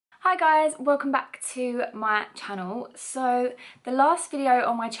Hi guys, welcome back to my channel. So the last video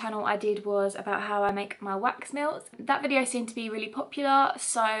on my channel I did was about how I make my wax melts. That video seemed to be really popular,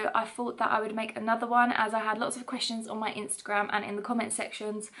 so I thought that I would make another one as I had lots of questions on my Instagram and in the comment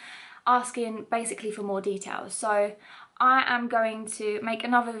sections asking basically for more details. So I am going to make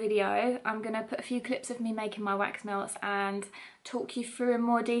another video. I'm going to put a few clips of me making my wax melts and talk you through in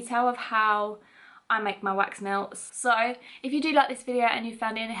more detail of how I make my wax melts. So if you do like this video and you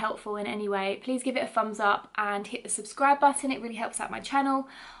found it helpful in any way, please give it a thumbs up and hit the subscribe button. It really helps out my channel.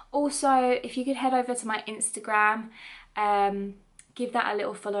 Also, if you could head over to my Instagram, give that a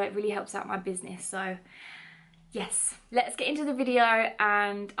little follow. It really helps out my business. So yes, let's get into the video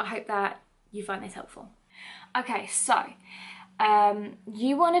and I hope that you find this helpful. Okay, so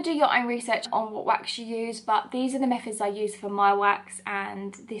you want to do your own research on what wax you use, but these are the methods I use for my wax,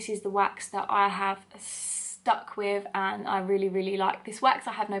 and this is the wax that I have stuck with, and I really like this wax.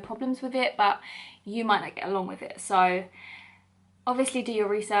 I have no problems with it, but you might not get along with it, so obviously do your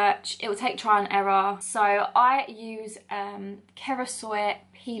research. It will take trial and error. So I use Kerastoi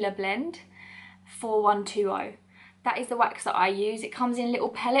Peeler Blend 4120. That is the wax that I use. It comes in little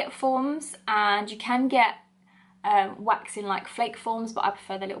pellet forms, and you can get wax in like flake forms, but I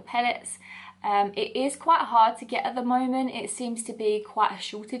prefer the little pellets. It is quite hard to get at the moment. It seems to be quite a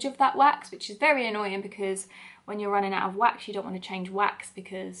shortage of that wax, which is very annoying because when you're running out of wax you don't want to change wax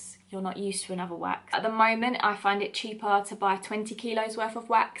because you're not used to another wax. At the moment I find it cheaper to buy 20 kilos worth of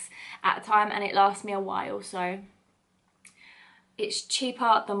wax at a time, and it lasts me a while, so it's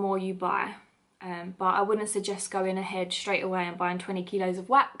cheaper the more you buy. But I wouldn't suggest going ahead straight away and buying 20 kilos of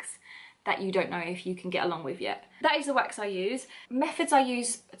wax that you don't know if you can get along with yet. That is the wax I use. Methods I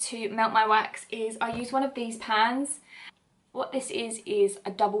use to melt my wax is I use one of these pans. What this is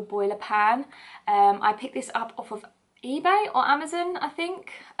a double boiler pan. I picked this up off of eBay or Amazon, I think.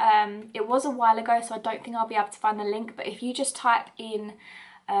 It was a while ago, so I don't think I'll be able to find the link, but if you just type in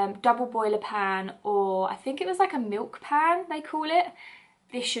double boiler pan, or I think it was like a milk pan they call it,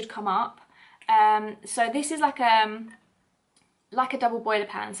 this should come up. So this is like a double boiler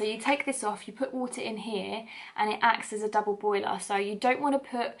pan. So you take this off, you put water in here, and it acts as a double boiler. So you don't want to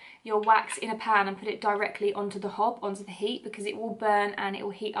put your wax in a pan and put it directly onto the hob, onto the heat, because it will burn and it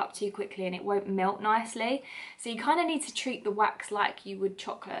will heat up too quickly and it won't melt nicely. So you kind of need to treat the wax like you would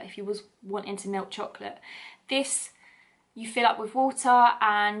chocolate if you was wanting to melt chocolate. This you fill up with water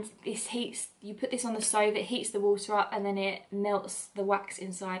and this heats, you put this on the stove, it heats the water up and then it melts the wax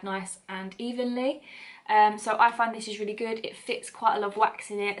inside nice and evenly. So I find this is really good. It fits quite a lot of wax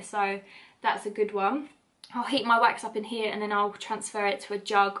in it, so that's a good one. I'll heat my wax up in here and then I'll transfer it to a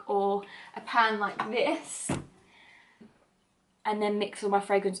jug or a pan like this, and then mix all my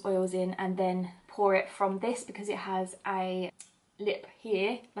fragrance oils in and then pour it from this, because it has a lip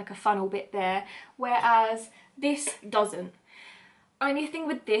here, like a funnel bit there, whereas this doesn't. Only thing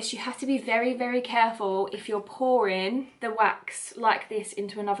with this, you have to be very careful if you're pouring the wax like this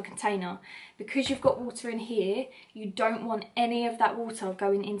into another container. Because you've got water in here, you don't want any of that water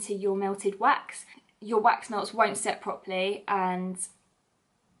going into your melted wax. Your wax melts won't set properly, and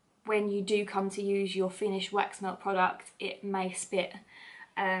when you do come to use your finished wax melt product, it may spit,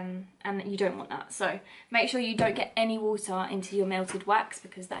 and you don't want that. So make sure you don't get any water into your melted wax,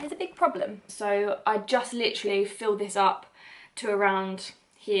 because that is a big problem. So I just literally fill this up to around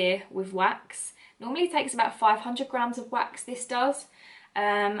here with wax. Normally it takes about 500 grams of wax, this does,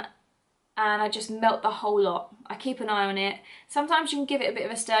 and I just melt the whole lot. I keep an eye on it. Sometimes you can give it a bit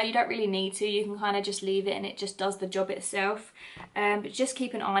of a stir, you don't really need to, you can kind of just leave it and it just does the job itself, but just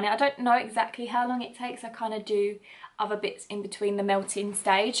keep an eye on it. I don't know exactly how long it takes, I kind of do other bits in between the melting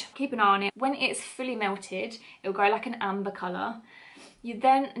stage. Keep an eye on it. When it's fully melted, it'll go like an amber colour. You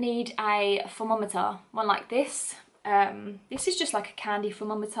then need a thermometer, one like this. This is just like a candy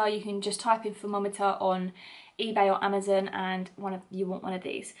thermometer. You can just type in thermometer on eBay or Amazon and you want one of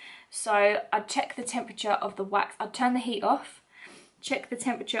these. So I'd check the temperature of the wax. I'd turn the heat off, check the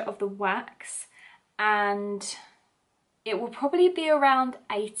temperature of the wax, and it will probably be around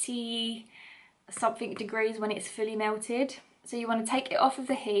 80 something degrees when it's fully melted. So you want to take it off of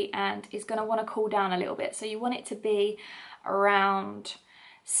the heat and it's going to want to cool down a little bit. So you want it to be around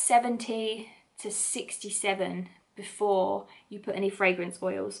 70 to 67 before you put any fragrance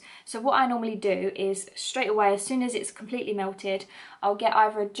oils. So what I normally do is straight away, as soon as it's completely melted, I'll get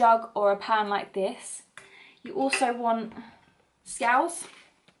either a jug or a pan like this. You also want scales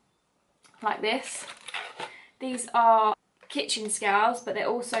like this. These are kitchen scales, but they're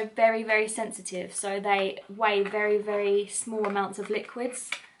also very sensitive, so they weigh very small amounts of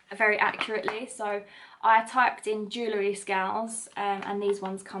liquids very accurately. So I typed in jewellery scales and these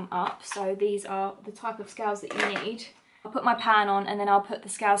ones come up. So these are the type of scales that you need. I'll put my pan on and then I'll put the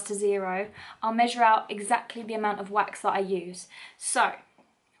scales to 0. I'll measure out exactly the amount of wax that I use. So,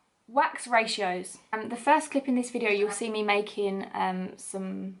 wax ratios. The first clip in this video you'll see me making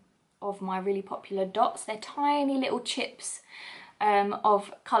some of my really popular dots. They're tiny little chips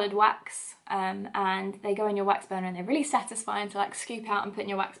of coloured wax and they go in your wax burner and they're really satisfying to like scoop out and put in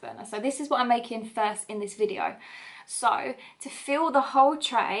your wax burner. So this is what I'm making first in this video. So to fill the whole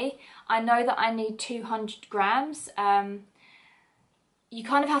tray, I know that I need 200 grams. You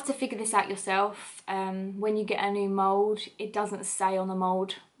kind of have to figure this out yourself. When you get a new mould, it doesn't say on the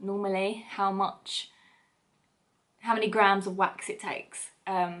mould normally how many grams of wax it takes.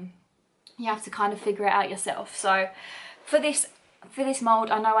 You have to kind of figure it out yourself. So for this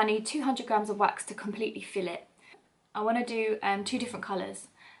mould, I know I need 200 grams of wax to completely fill it. I want to do 2 different colours.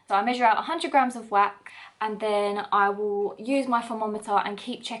 So I measure out 100 grams of wax and then I will use my thermometer and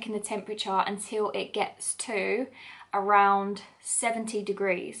keep checking the temperature until it gets to around 70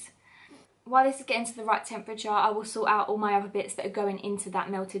 degrees. While this is getting to the right temperature, I will sort out all my other bits that are going into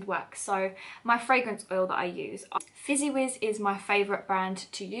that melted wax. So my fragrance oil that I use. Fizzy Whiz is my favourite brand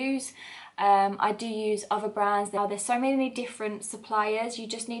to use. I do use other brands. There's so many different suppliers. You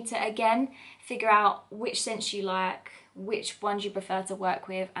just need to, again, figure out which scents you like, which ones you prefer to work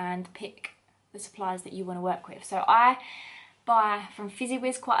with, and pick the suppliers that you want to work with. So I buy from Fizzy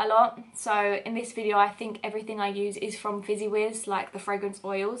Whiz quite a lot. So in this video, I think everything I use is from Fizzy Whiz, like the fragrance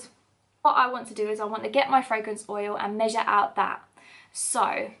oils. What I want to do is I want to get my fragrance oil and measure out that.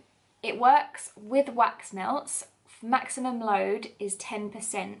 So it works with wax melts. Maximum load is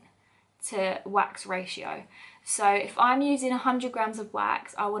 10% to wax ratio. So if I'm using 100 grams of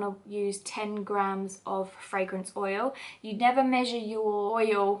wax, I want to use 10 grams of fragrance oil. You never measure your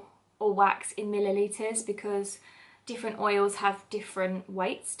oil or wax in milliliters because different oils have different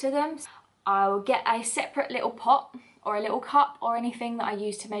weights to them. I'll get a separate little pot or a little cup or anything that I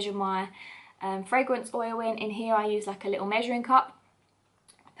use to measure my fragrance oil in. In here I use like a little measuring cup.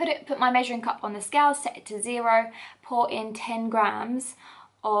 Put my measuring cup on the scale, set it to 0, pour in 10 grams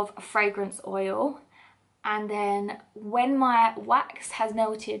of fragrance oil, and then when my wax has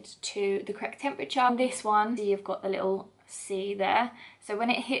melted to the correct temperature, this one, you've got the little C there, so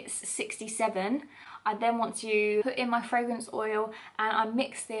when it hits 67, I then want to put in my fragrance oil and I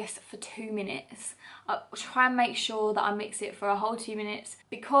mix this for 2 minutes. I'll try and make sure that I mix it for a whole 2 minutes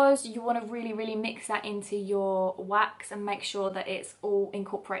because you want to really mix that into your wax and make sure that it's all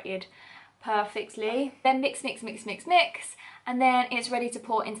incorporated perfectly. Then mix, and then it's ready to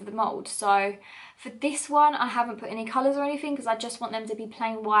pour into the mould. So for this one, I haven't put any colours or anything because I just want them to be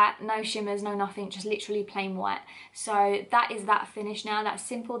plain white, no shimmers, no nothing, just literally plain white. So that is that finish now. That's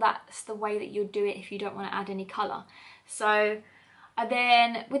simple. That's the way that you'll do it if you don't want to add any colour. So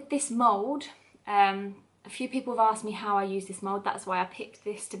then with this mould, a few people have asked me how I use this mould. That's why I picked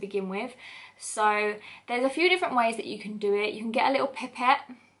this to begin with. So there's a few different ways that you can do it. You can get a little pipette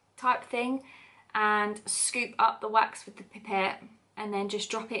type thing and scoop up the wax with the pipette and then just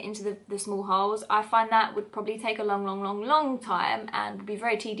drop it into the small holes. I find that would probably take a long time and would be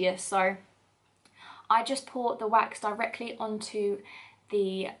very tedious. So I just pour the wax directly onto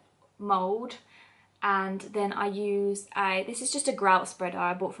the mould, and then I use this is just a grout spreader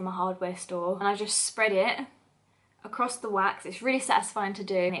I bought from a hardware store, and I just spread it across the wax. It's really satisfying to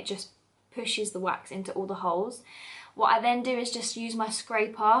do and it just pushes the wax into all the holes. What I then do is just use my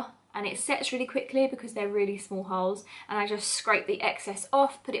scraper, and it sets really quickly because they're really small holes, and I just scrape the excess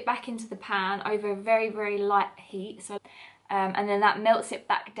off, put it back into the pan over a very light heat. So and then that melts it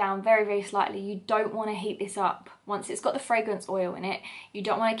back down very slightly. You don't want to heat this up. Once it's got the fragrance oil in it, you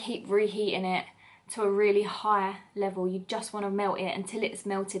don't want to keep reheating it to a really high level. You just want to melt it until it's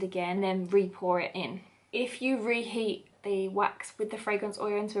melted again, then re-pour it in. If you reheat the wax with the fragrance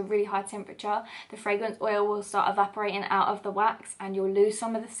oil into a really high temperature, the fragrance oil will start evaporating out of the wax and you'll lose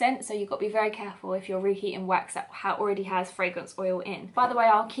some of the scent. So you've got to be very careful if you're reheating wax that already has fragrance oil in. By the way,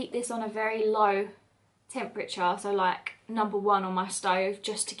 I'll keep this on a very low temperature, so like number 1 on my stove,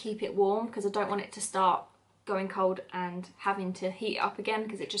 just to keep it warm because I don't want it to start going cold and having to heat it up again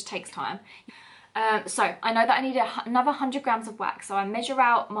because it just takes time. So I know that I need another 100 grams of wax, so I measure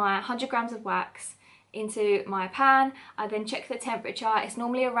out my 100 grams of wax into my pan. I then check the temperature. It's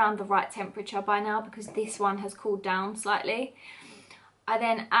normally around the right temperature by now because this one has cooled down slightly. I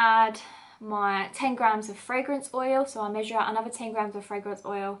then add my 10 grams of fragrance oil, so I measure out another 10 grams of fragrance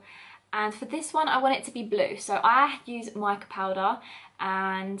oil, and for this one I want it to be blue, so I use mica powder,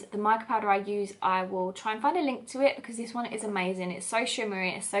 and the mica powder I use, I will try and find a link to it because this one is amazing. It's so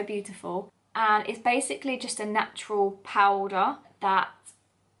shimmery, it's so beautiful. and it's basically just a natural powder that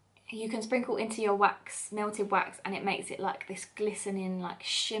you can sprinkle into your wax, melted wax, and it makes it like this glistening, like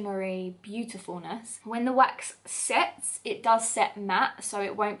shimmery beautifulness. When the wax sets, it does set matte, so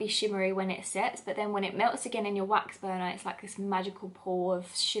it won't be shimmery when it sets, but then when it melts again in your wax burner, it's like this magical pour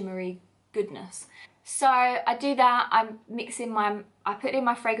of shimmery goodness. So I do that, I put in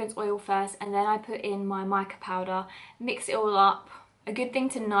my fragrance oil first, and then I put in my mica powder, mix it all up. A good thing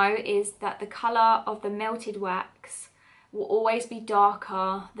to know is that the colour of the melted wax will always be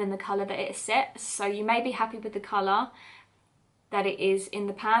darker than the colour that it sets. So you may be happy with the colour that it is in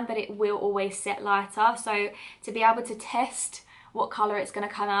the pan, but it will always set lighter. So to be able to test what colour it's going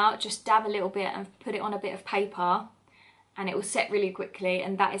to come out, just dab a little bit and put it on a bit of paper, and it will set really quickly,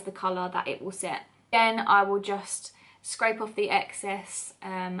 and that is the colour that it will set. Then I will just scrape off the excess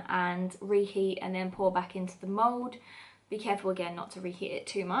and reheat, and then pour back into the mould. Be careful again not to reheat it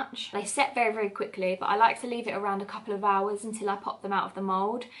too much. They set very, very quickly, but I like to leave it around a couple of hours until I pop them out of the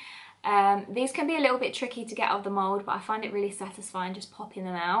mould. These can be a little bit tricky to get out of the mould, but I find it really satisfying just popping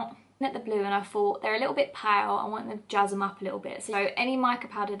them out. At the blue, and I thought they're a little bit pale, I want to jazz them up a little bit. So any mica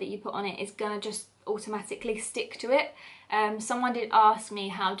powder that you put on it is going to just automatically stick to it. Someone did ask me,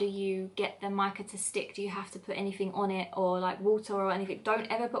 how do you get the mica to stick? Do you have to put anything on it, or like water or anything? Don't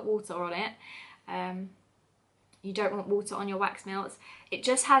ever put water on it. You don't want water on your wax melts. It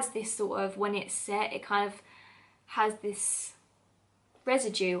just has this sort of, when it's set, it kind of has this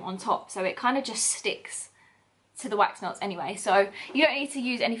residue on top, so it kind of just sticks to the wax melts anyway. So you don't need to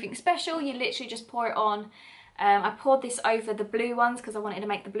use anything special, you literally just pour it on. I poured this over the blue ones because I wanted to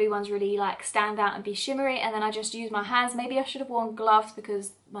make the blue ones really like stand out and be shimmery, and then I just used my hands. Maybe I should have worn gloves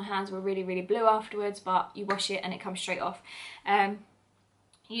because my hands were really, really blue afterwards, but you wash it and it comes straight off.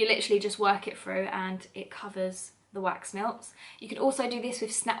 You literally just work it through and it covers the wax melts. You could also do this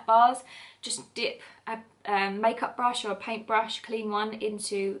with snap bars. Just dip a makeup brush or a paintbrush, clean one,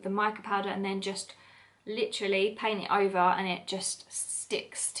 into the mica powder, and then just literally paint it over, and it just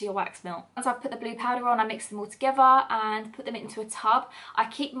sticks to your wax melt. Once I've put the blue powder on, I mix them all together and put them into a tub. I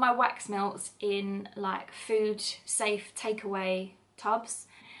keep my wax melts in like food safe takeaway tubs,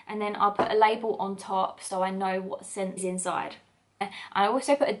 and then I'll put a label on top so I know what scent is inside. I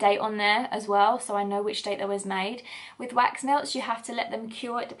also put a date on there as well, so I know which date they was made. With wax melts, you have to let them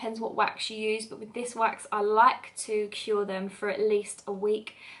cure. It depends what wax you use, but with this wax, I like to cure them for at least a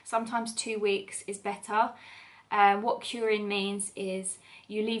week. Sometimes 2 weeks is better. What curing means is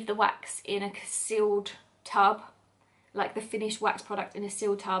you leave the wax in a sealed tub, like the finished wax product in a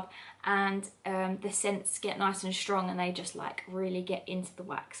sealed tub, and the scents get nice and strong, and they just like really get into the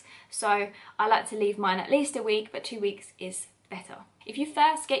wax. So I like to leave mine at least a week, but 2 weeks is better. If you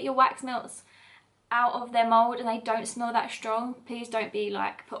first get your wax melts out of their mould and they don't smell that strong, please don't be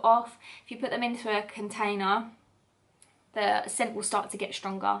like put off. If you put them into a container, the scent will start to get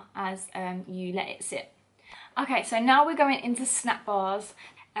stronger as you let it sit. Okay, so now we're going into snap bars.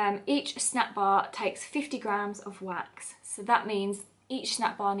 Each snap bar takes 50 grams of wax, so that means each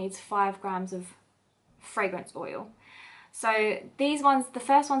snap bar needs 5 grams of fragrance oil. So these ones, the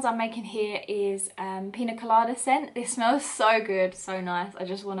first ones I'm making here is pina colada scent. This smells so good, so nice. I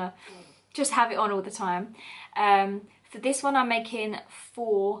just want to just have it on all the time. For this one I'm making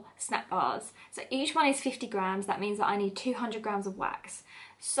 4 snap bars. So each one is 50 grams. That means that I need 200 grams of wax.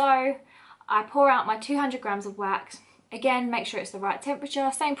 So I pour out my 200 grams of wax. Again, make sure it's the right temperature.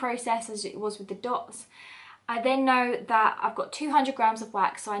 Same process as it was with the dots. I then know that I've got 200 grams of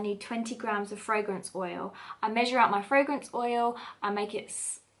wax, so I need 20 grams of fragrance oil. I measure out my fragrance oil, I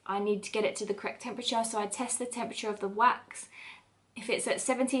need to get it to the correct temperature, so I test the temperature of the wax. If it's at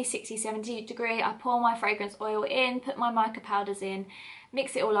 70, 60, 70 degree, I pour my fragrance oil in, put my mica powders in,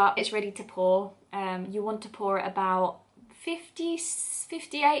 mix it all up, it's ready to pour. You want to pour it about 50,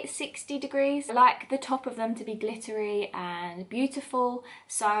 58, 60 degrees. I like the top of them to be glittery and beautiful,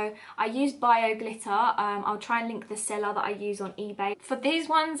 so I use bio glitter. I'll try and link the seller that I use on eBay. For these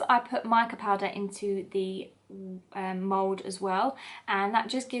ones I put mica powder into the mould as well, and that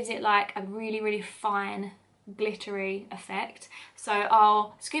just gives it like a really, really fine glittery effect. So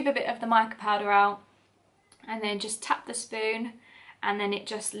I'll scoop a bit of the mica powder out and then just tap the spoon, and then it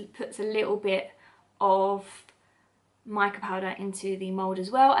just puts a little bit of mica powder into the mould as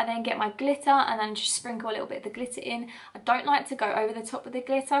well. I then get my glitter and then just sprinkle a little bit of the glitter in. I don't like to go over the top with the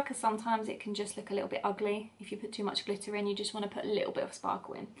glitter because sometimes it can just look a little bit ugly if you put too much glitter in. You just want to put a little bit of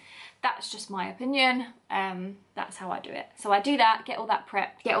sparkle in. That's just my opinion. That's how I do it. So I do that, get all that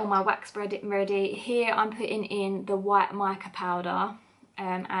prepped, get all my wax ready. Here I'm putting in the white mica powder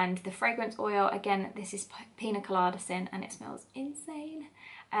and the fragrance oil. Again, this is pina colada scent and it smells insane.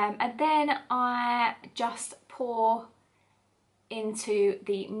 And then I just pour into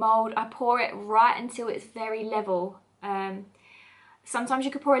the mould. I pour it right until it's very level. Sometimes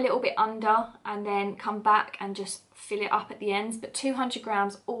you could pour a little bit under and then come back and just fill it up at the ends, but 200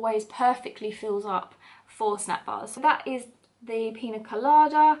 grams always perfectly fills up 4 snap bars. So that is the pina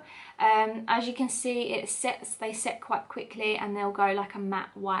colada. As you can see, they set quite quickly and they'll go like a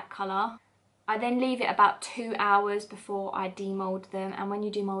matte white colour. I then leave it about 2 hours before I demold them, and when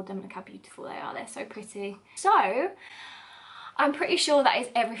you demold them, look how beautiful they are. They're so pretty. So I'm pretty sure that is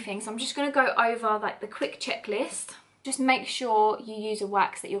everything. So I'm just going to go over like the quick checklist. Just make sure you use a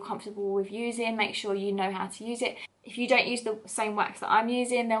wax that you're comfortable with using. Make sure you know how to use it. If you don't use the same wax that I'm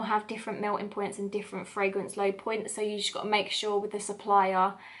using, they'll have different melting points and different fragrance load points. So you just got to make sure with the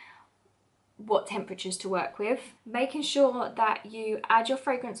supplier what temperatures to work with. Making sure that you add your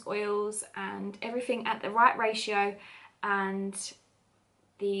fragrance oils and everything at the right ratio and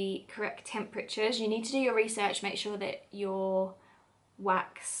the correct temperatures. You need to do your research, make sure that your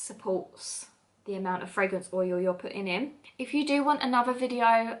wax supports the amount of fragrance oil you're putting in. If you do want another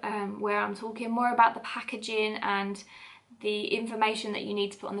video where I'm talking more about the packaging and the information that you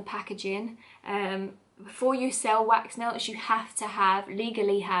need to put on the packaging, before you sell wax melts, you have to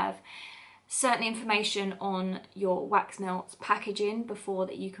legally have certain information on your wax melts packaging before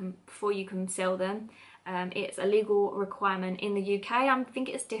you can sell them. It's a legal requirement in the UK. I think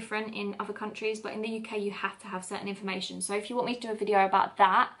it's different in other countries, but in the UK you have to have certain information. So if you want me to do a video about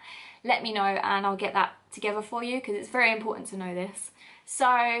that, let me know and I'll get that together for you, because it's very important to know this. So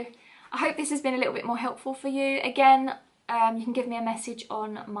I hope this has been a little bit more helpful for you. Again, you can give me a message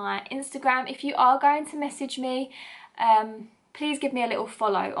on my Instagram. If you are going to message me, please give me a little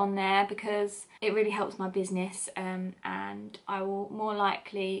follow on there, because it really helps my business, and I will more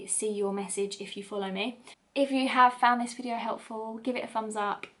likely see your message if you follow me. If you have found this video helpful, give it a thumbs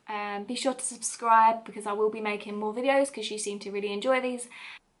up. Be sure to subscribe, because I will be making more videos because you seem to really enjoy these.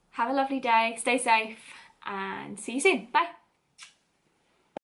 Have a lovely day, stay safe, and see you soon. Bye.